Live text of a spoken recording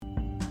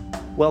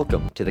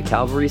Welcome to the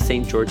Calvary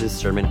St. George's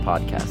Sermon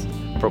Podcast,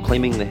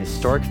 proclaiming the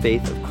historic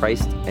faith of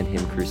Christ and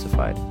Him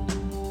crucified.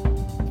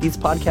 These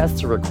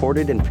podcasts are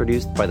recorded and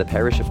produced by the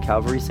parish of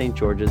Calvary St.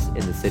 George's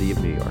in the city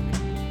of New York.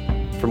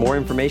 For more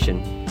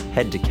information,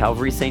 head to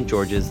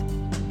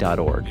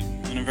calvarystgeorges.org.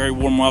 And a very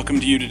warm welcome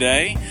to you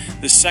today,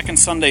 the second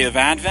Sunday of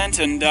Advent.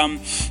 And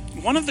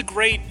one of the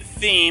great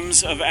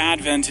themes of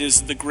Advent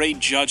is the Great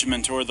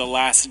Judgment, or the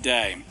Last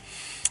Day.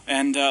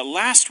 And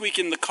last week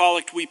in the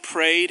Collect we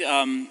prayed,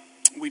 and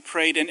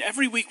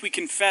every week we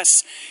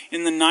confess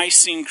in the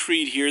Nicene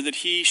Creed here that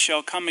He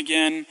shall come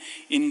again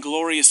in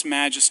glorious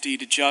majesty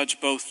to judge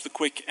both the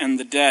quick and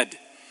the dead.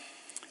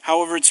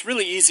 However, it's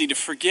really easy to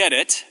forget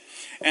it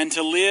and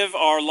to live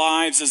our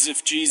lives as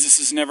if Jesus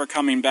is never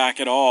coming back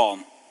at all.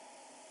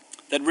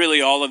 That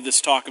really all of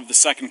this talk of the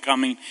second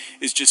coming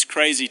is just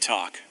crazy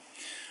talk.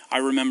 I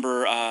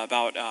remember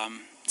about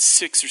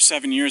 6 or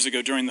 7 years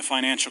ago during the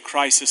financial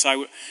crisis,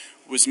 I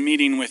was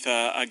meeting with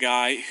a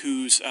guy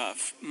whose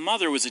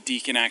mother was a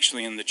deacon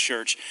actually in the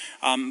church,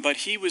 but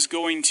he was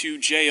going to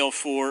jail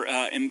for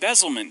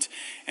embezzlement,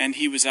 and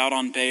he was out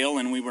on bail,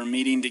 and we were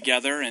meeting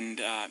together, and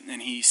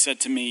he said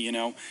to me,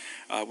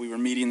 we were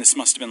meeting, this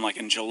must have been like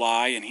in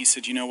July, and he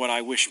said, you know what,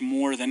 I wish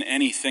more than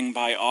anything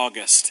by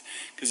August,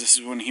 because this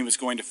is when he was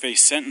going to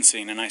face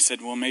sentencing. And I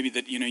said, well, maybe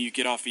that, you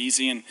get off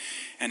easy and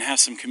have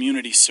some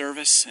community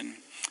service. And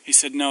he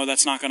said, no,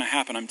 that's not going to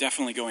happen. I'm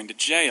definitely going to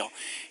jail.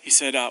 He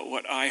said,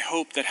 what I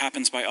hope that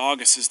happens by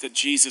August is that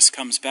Jesus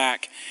comes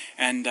back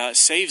and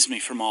saves me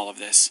from all of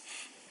this.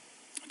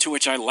 To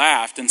which I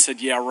laughed and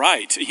said, yeah,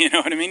 right. You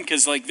know what I mean?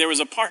 Because there was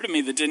a part of me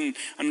that didn't,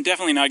 I'm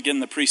definitely not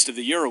getting the Priest of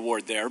the Year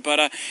award there,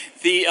 but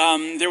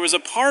there was a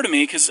part of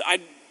me,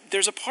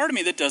 there's a part of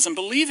me that doesn't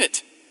believe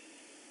it.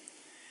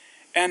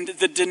 And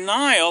the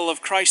denial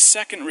of Christ's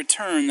second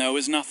return, though,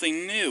 is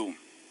nothing new.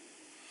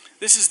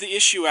 This is the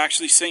issue,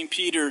 actually, St.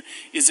 Peter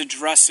is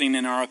addressing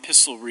in our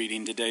epistle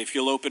reading today, if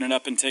you'll open it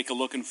up and take a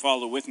look and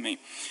follow with me.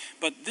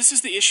 But this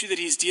is the issue that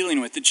he's dealing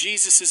with, that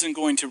Jesus isn't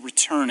going to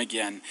return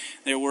again.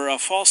 There were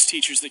false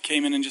teachers that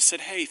came in and just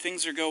said, hey,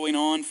 things are going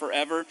on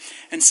forever.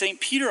 And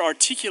St. Peter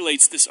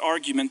articulates this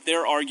argument,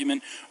 their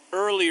argument,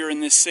 earlier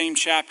in this same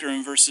chapter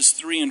in verses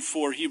 3 and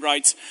 4. He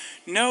writes,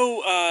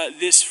 know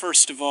this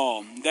first of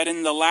all, that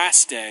in the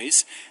last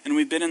days, and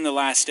we've been in the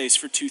last days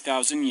for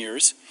 2,000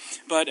 years,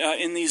 but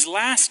in these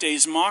last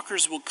days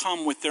mockers will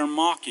come with their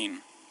mocking,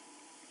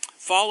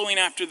 following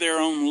after their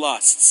own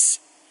lusts,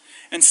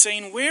 and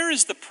saying, where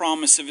is the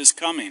promise of His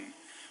coming?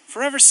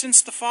 For ever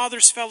since the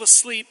fathers fell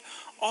asleep,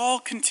 all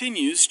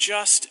continues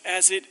just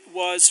as it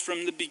was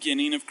from the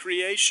beginning of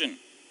creation.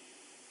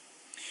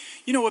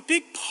 A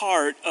big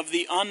part of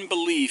the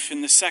unbelief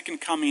in the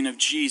second coming of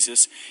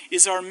Jesus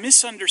is our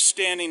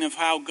misunderstanding of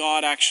how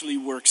God actually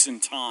works in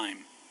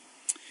time.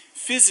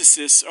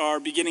 Physicists are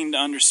beginning to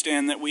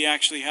understand that we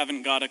actually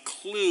haven't got a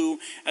clue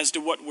as to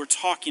what we're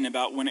talking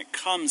about when it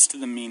comes to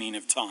the meaning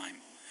of time.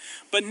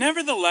 But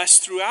nevertheless,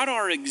 throughout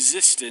our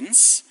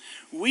existence,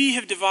 we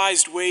have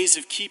devised ways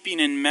of keeping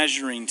and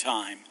measuring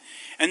time.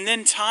 And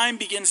then time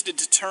begins to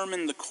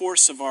determine the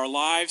course of our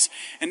lives.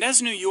 And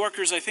as New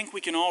Yorkers, I think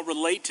we can all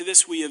relate to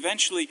this. We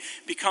eventually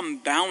become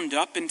bound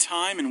up in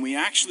time, and we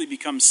actually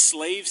become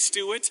slaves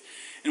to it.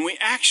 And we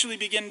actually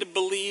begin to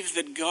believe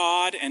that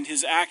God and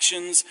His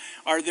actions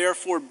are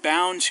therefore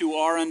bound to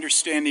our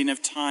understanding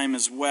of time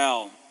as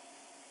well.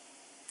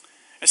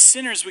 As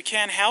sinners, we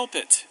can't help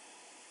it.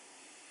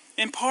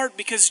 In part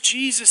because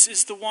Jesus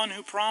is the one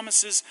who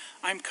promises,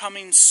 I'm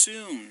coming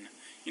soon.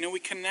 We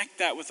connect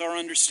that with our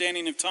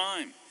understanding of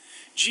time.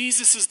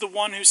 Jesus is the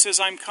one who says,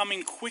 I'm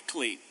coming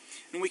quickly.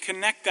 And we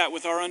connect that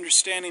with our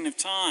understanding of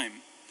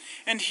time.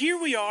 And here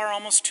we are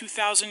almost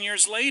 2,000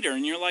 years later.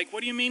 And you're like,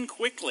 what do you mean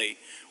quickly?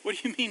 What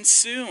do you mean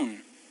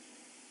soon?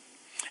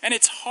 And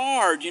it's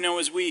hard,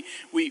 as we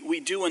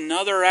do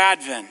another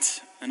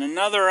Advent and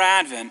another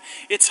Advent,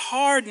 it's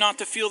hard not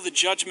to feel the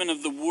judgment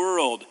of the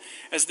world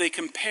as they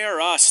compare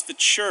us, the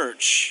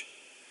church,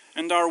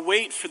 and our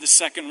wait for the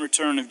second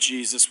return of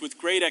Jesus with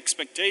great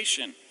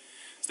expectation.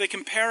 So they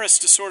compare us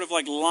to sort of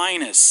like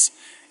Linus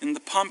in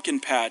the pumpkin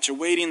patch,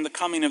 awaiting the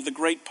coming of the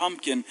great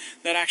pumpkin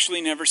that actually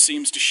never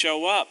seems to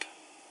show up.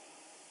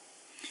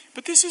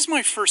 But this is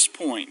my first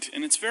point,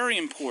 and it's very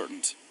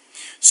important.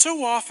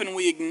 So often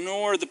we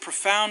ignore the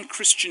profound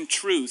Christian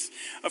truth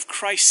of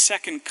Christ's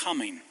second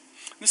coming.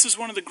 This is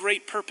one of the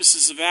great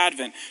purposes of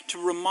Advent, to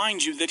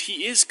remind you that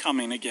He is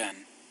coming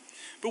again.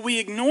 But we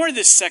ignore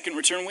this second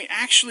return. We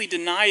actually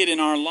deny it in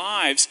our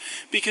lives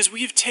because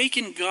we have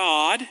taken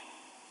God,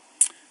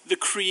 the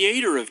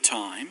creator of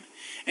time,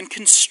 and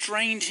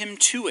constrained Him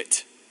to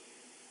it.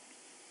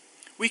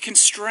 We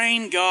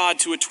constrain God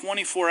to a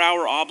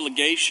 24-hour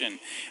obligation.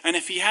 And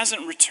if He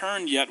hasn't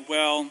returned yet,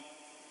 well,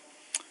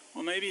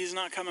 maybe He's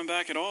not coming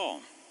back at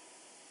all.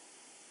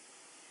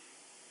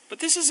 But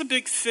this is a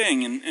big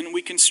thing, and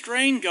we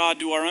constrain God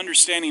to our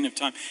understanding of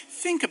time.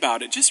 Think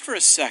about it just for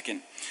a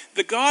second.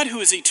 The God who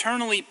is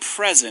eternally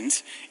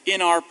present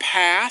in our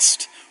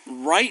past,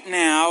 right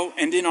now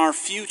and in our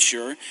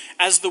future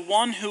as the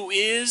one who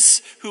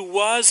is, who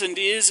was, and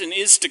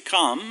is to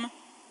come,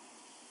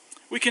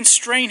 we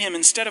constrain him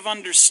instead of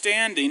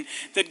understanding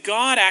that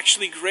God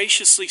actually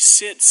graciously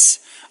sits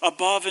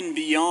above and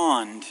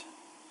beyond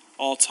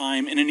all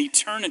time in an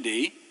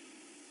eternity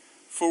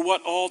for where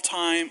all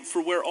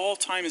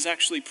time is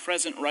actually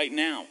present right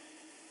now.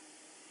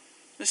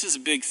 This is a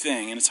big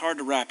thing, and it's hard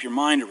to wrap your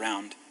mind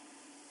around.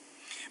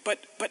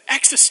 But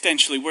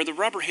existentially, where the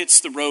rubber hits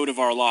the road of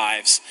our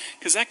lives,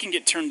 because that can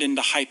get turned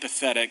into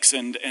hypothetics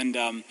and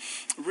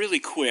really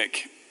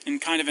quick in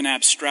kind of an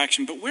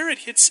abstraction, but where it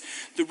hits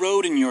the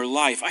road in your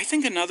life, I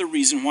think another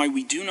reason why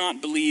we do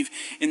not believe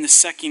in the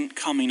second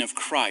coming of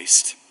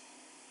Christ,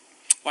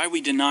 why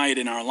we deny it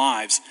in our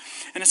lives,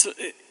 and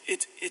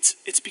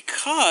it's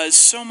because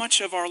so much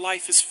of our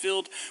life is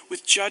filled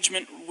with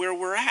judgment where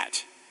we're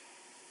at.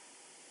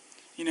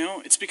 You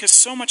know, it's because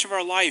so much of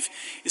our life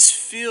is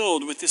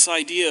filled with this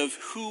idea of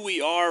who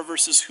we are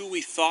versus who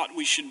we thought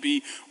we should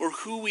be, or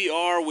who we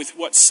are with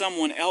what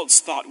someone else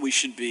thought we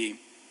should be.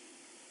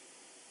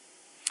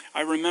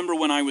 I remember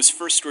when I was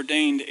first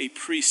ordained a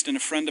priest, and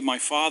a friend of my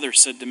father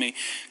said to me,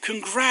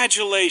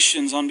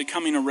 "Congratulations on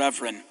becoming a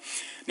reverend."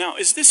 Now,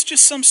 is this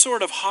just some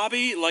sort of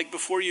hobby, like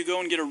before you go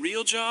and get a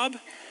real job?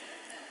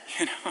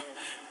 You know?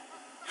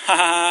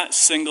 Ha,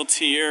 single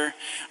tear.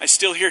 I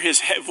still hear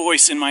his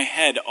voice in my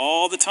head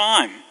all the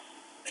time.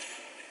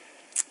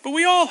 But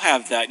we all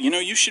have that. You know,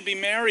 you should be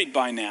married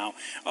by now.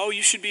 Oh,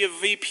 you should be a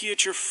VP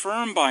at your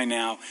firm by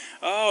now.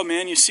 Oh,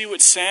 man, you see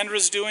what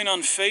Sandra's doing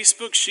on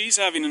Facebook? She's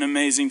having an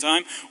amazing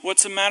time.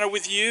 What's the matter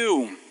with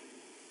you?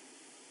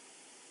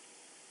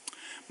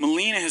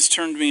 Melina has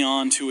turned me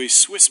on to a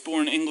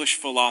Swiss-born English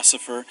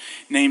philosopher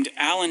named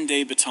Alain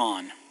de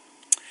Botton.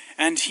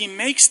 And he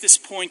makes this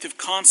point of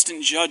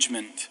constant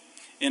judgment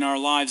in our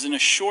lives in a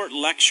short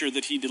lecture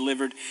that he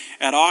delivered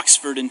at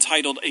Oxford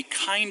entitled A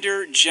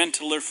Kinder,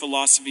 Gentler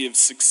Philosophy of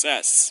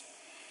Success.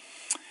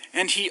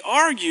 And he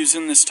argues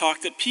in this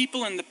talk that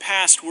people in the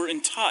past were in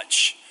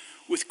touch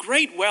with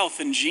great wealth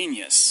and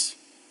genius.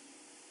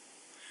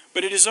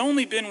 But it has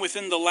only been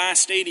within the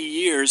last 80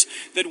 years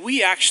that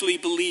we actually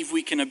believe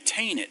we can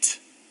obtain it.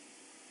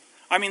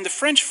 I mean, the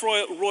French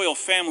royal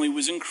family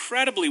was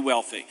incredibly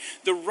wealthy.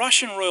 The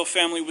Russian royal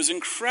family was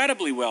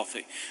incredibly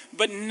wealthy.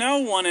 But no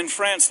one in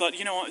France thought,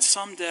 you know what,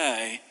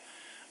 someday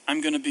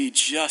I'm going to be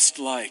just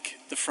like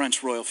the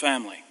French royal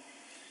family.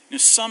 You know,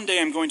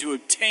 someday I'm going to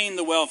obtain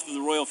the wealth of the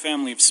royal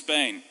family of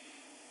Spain.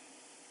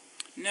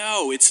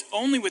 No, it's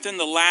only within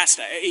the last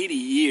 80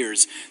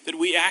 years that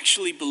we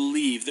actually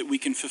believe that we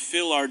can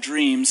fulfill our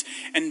dreams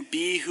and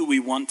be who we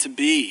want to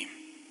be.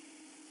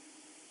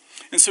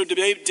 And so de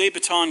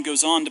Botton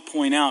goes on to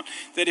point out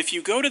that if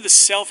you go to the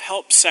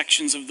self-help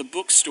sections of the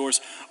bookstores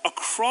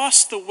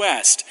across the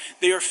West,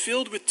 they are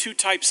filled with two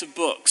types of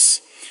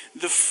books.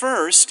 The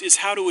first is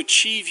how to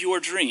achieve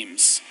your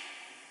dreams.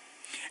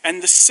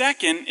 And the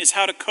second is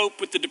how to cope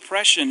with the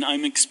depression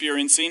I'm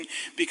experiencing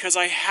because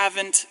I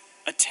haven't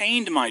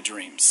attained my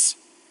dreams.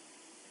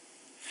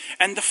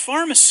 And the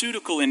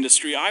pharmaceutical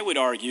industry, I would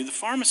argue, the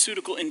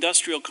pharmaceutical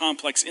industrial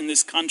complex in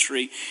this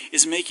country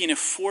is making a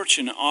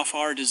fortune off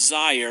our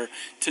desire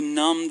to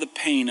numb the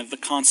pain of the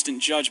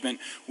constant judgment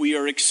we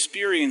are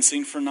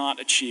experiencing for not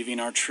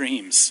achieving our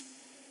dreams.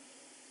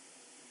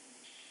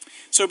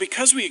 So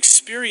because we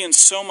experience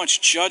so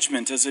much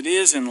judgment as it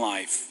is in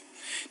life,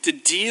 to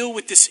deal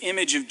with this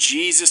image of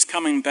Jesus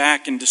coming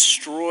back and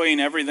destroying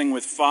everything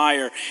with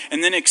fire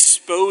and then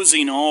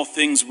exposing all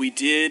things we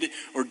did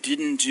or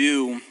didn't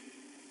do,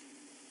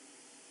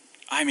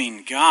 I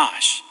mean,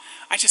 gosh,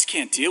 I just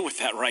can't deal with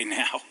that right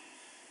now.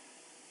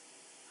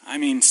 I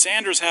mean,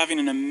 Sandra's having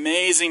an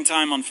amazing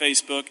time on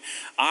Facebook.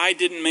 I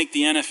didn't make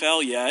the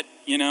NFL yet,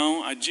 you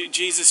know.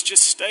 Jesus,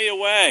 just stay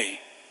away.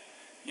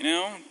 You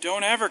know,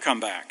 don't ever come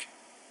back.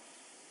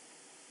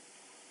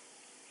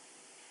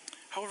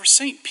 However,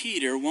 St.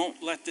 Peter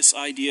won't let this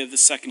idea of the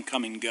second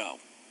coming go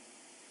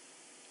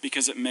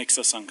because it makes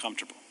us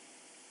uncomfortable.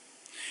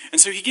 And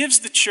so he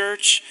gives the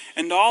church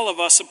and all of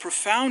us a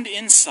profound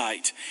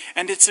insight,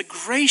 and it's a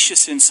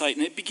gracious insight,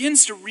 and it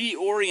begins to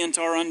reorient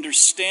our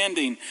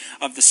understanding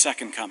of the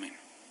second coming.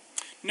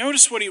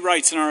 Notice what he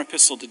writes in our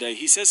epistle today.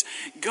 He says,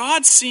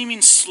 God's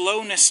seeming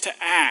slowness to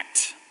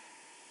act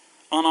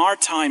on our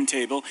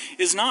timetable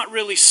is not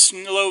really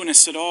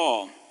slowness at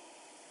all.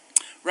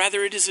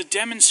 Rather, it is a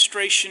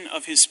demonstration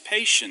of his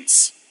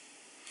patience,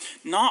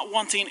 not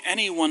wanting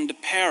anyone to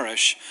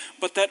perish,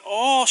 but that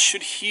all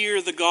should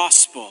hear the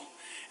gospel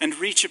and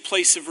reach a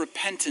place of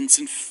repentance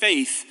and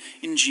faith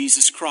in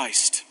Jesus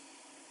Christ.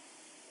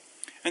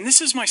 And this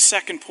is my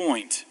second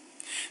point.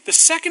 The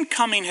second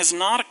coming has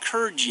not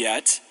occurred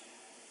yet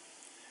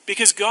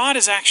because God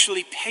is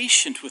actually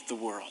patient with the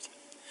world.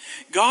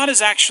 God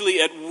is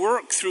actually at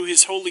work through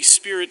his Holy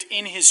Spirit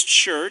in his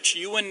church,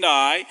 you and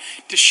I,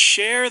 to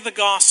share the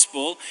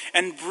gospel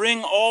and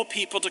bring all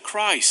people to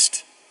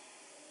Christ.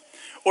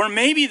 Or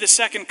maybe the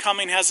second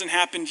coming hasn't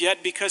happened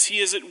yet because he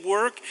is at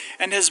work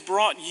and has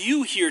brought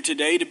you here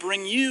today to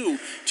bring you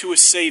to a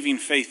saving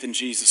faith in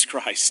Jesus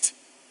Christ.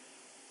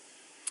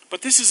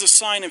 But this is a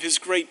sign of his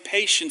great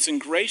patience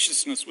and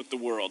graciousness with the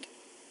world.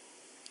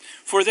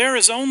 For there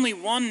is only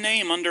one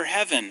name under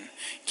heaven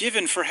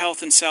given for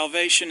health and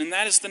salvation, and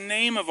that is the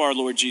name of our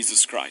Lord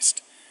Jesus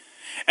Christ.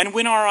 And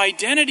when our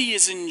identity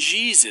is in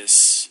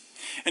Jesus,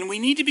 and we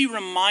need to be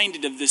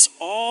reminded of this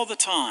all the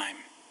time,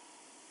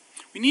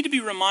 we need to be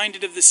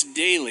reminded of this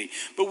daily.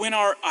 But when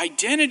our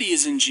identity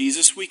is in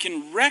Jesus, we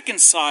can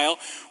reconcile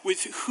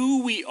with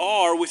who we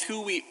are, with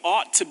who we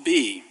ought to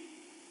be.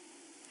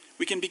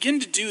 We can begin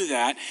to do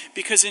that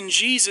because in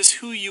Jesus,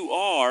 who you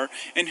are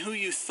and who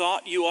you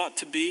thought you ought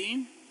to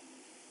be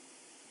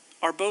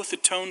are both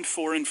atoned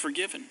for and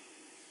forgiven.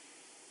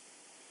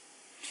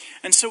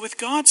 And so with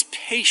God's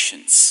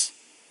patience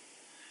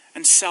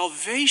and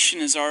salvation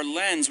as our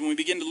lens, when we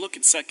begin to look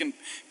at 2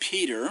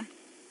 Peter,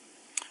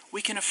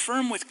 we can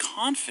affirm with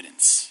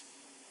confidence,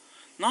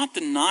 not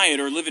deny it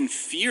or live in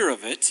fear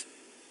of it,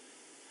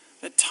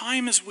 that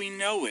time as we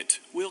know it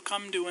will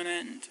come to an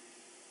end.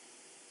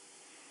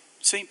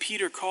 St.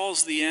 Peter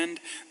calls the end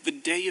the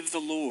day of the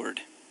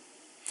Lord.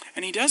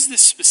 And he does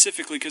this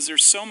specifically because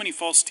there's so many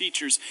false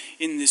teachers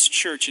in this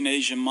church in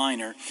Asia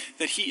Minor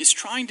that he is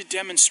trying to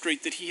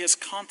demonstrate that he has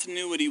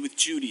continuity with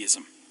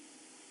Judaism.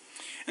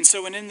 And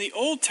so in the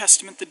Old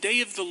Testament, the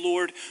day of the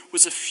Lord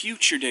was a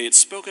future day. It's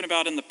spoken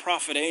about in the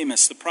prophet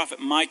Amos, the prophet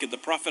Micah, the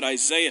prophet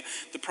Isaiah,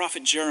 the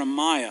prophet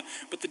Jeremiah.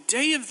 But the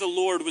day of the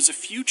Lord was a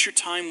future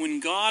time when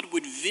God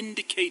would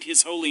vindicate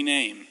his holy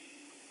name,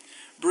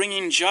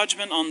 bringing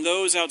judgment on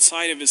those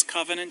outside of his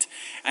covenant,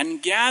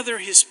 and gather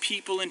his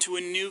people into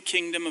a new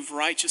kingdom of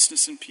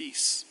righteousness and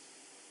peace.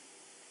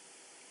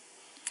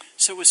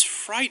 So as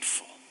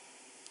frightful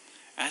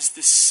as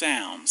this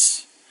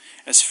sounds,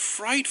 as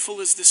frightful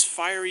as this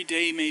fiery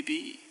day may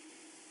be,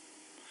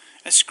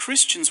 as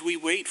Christians we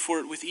wait for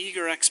it with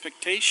eager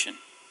expectation.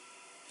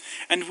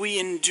 And we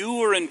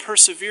endure and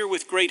persevere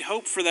with great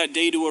hope for that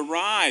day to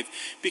arrive,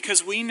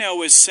 because we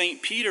know, as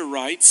St. Peter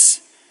writes,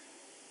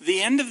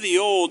 the end of the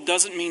old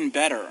doesn't mean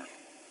better.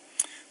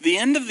 The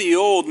end of the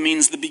old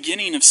means the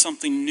beginning of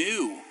something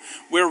new,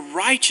 where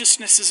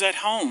righteousness is at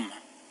home.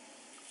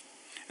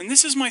 And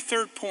this is my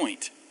third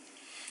point.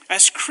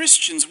 As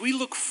Christians, we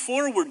look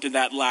forward to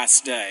that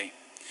last day,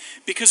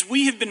 because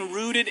we have been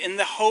rooted in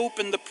the hope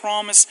and the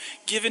promise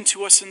given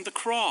to us in the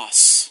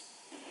cross,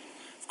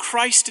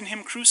 Christ and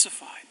him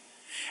crucified.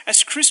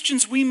 As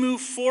Christians, we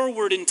move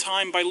forward in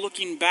time by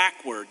looking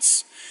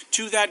backwards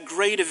to that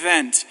great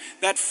event,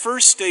 that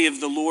first day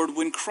of the Lord,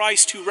 when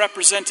Christ, who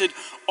represented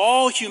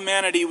all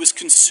humanity, was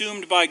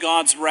consumed by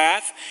God's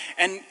wrath,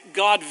 and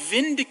God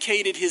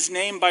vindicated his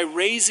name by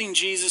raising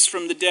Jesus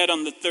from the dead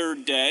on the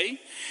third day,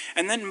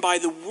 and then by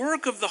the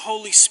work of the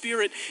Holy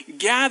Spirit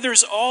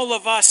gathers all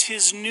of us,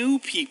 his new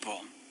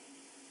people,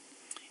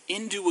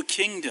 into a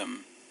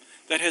kingdom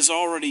that has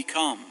already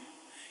come,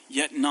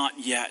 yet not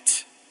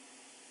yet.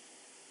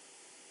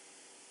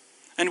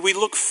 And we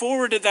look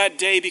forward to that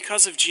day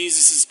because of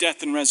Jesus'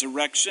 death and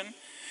resurrection,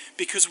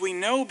 because we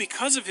know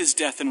because of his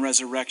death and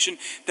resurrection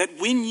that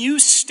when you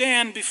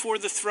stand before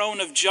the throne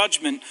of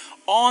judgment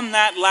on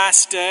that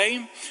last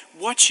day,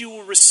 what you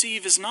will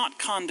receive is not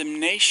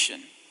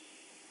condemnation,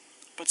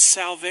 but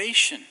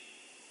salvation.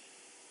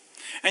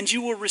 And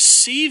you will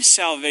receive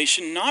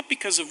salvation not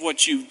because of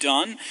what you've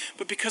done,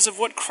 but because of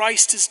what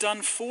Christ has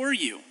done for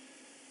you.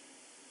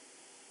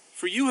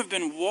 For you have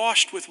been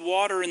washed with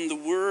water in the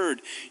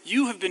Word.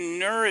 You have been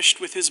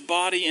nourished with his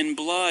body and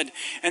blood.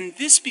 And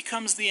this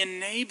becomes the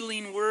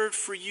enabling word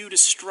for you to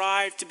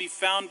strive to be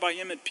found by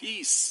him at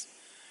peace,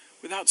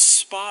 without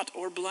spot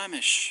or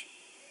blemish.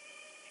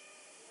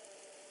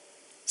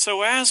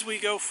 So as we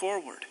go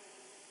forward,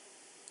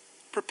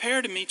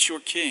 prepare to meet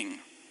your King.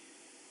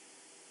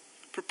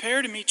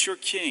 Prepare to meet your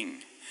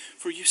King,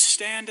 for you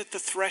stand at the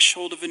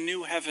threshold of a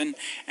new heaven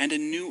and a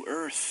new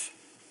earth,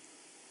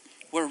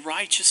 where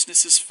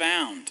righteousness is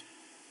found,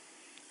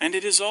 and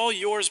it is all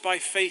yours by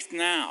faith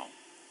now.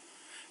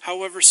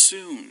 However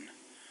soon,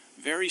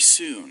 very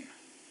soon,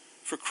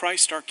 for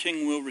Christ our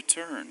King will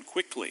return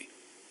quickly.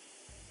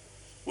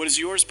 What is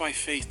yours by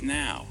faith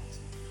now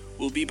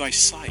will be by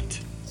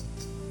sight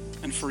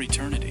and for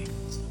eternity.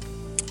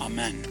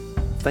 Amen.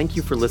 Thank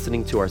you for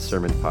listening to our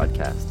sermon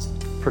podcast,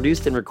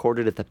 produced and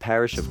recorded at the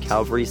parish of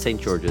Calvary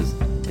St. George's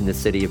in the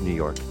city of New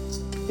York.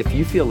 If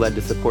you feel led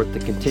to support the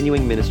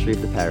continuing ministry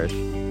of the parish,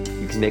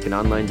 you can make an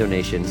online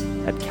donation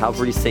at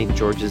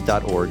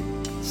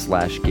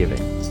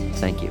calvarystgeorges.org/giving.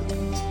 Thank you.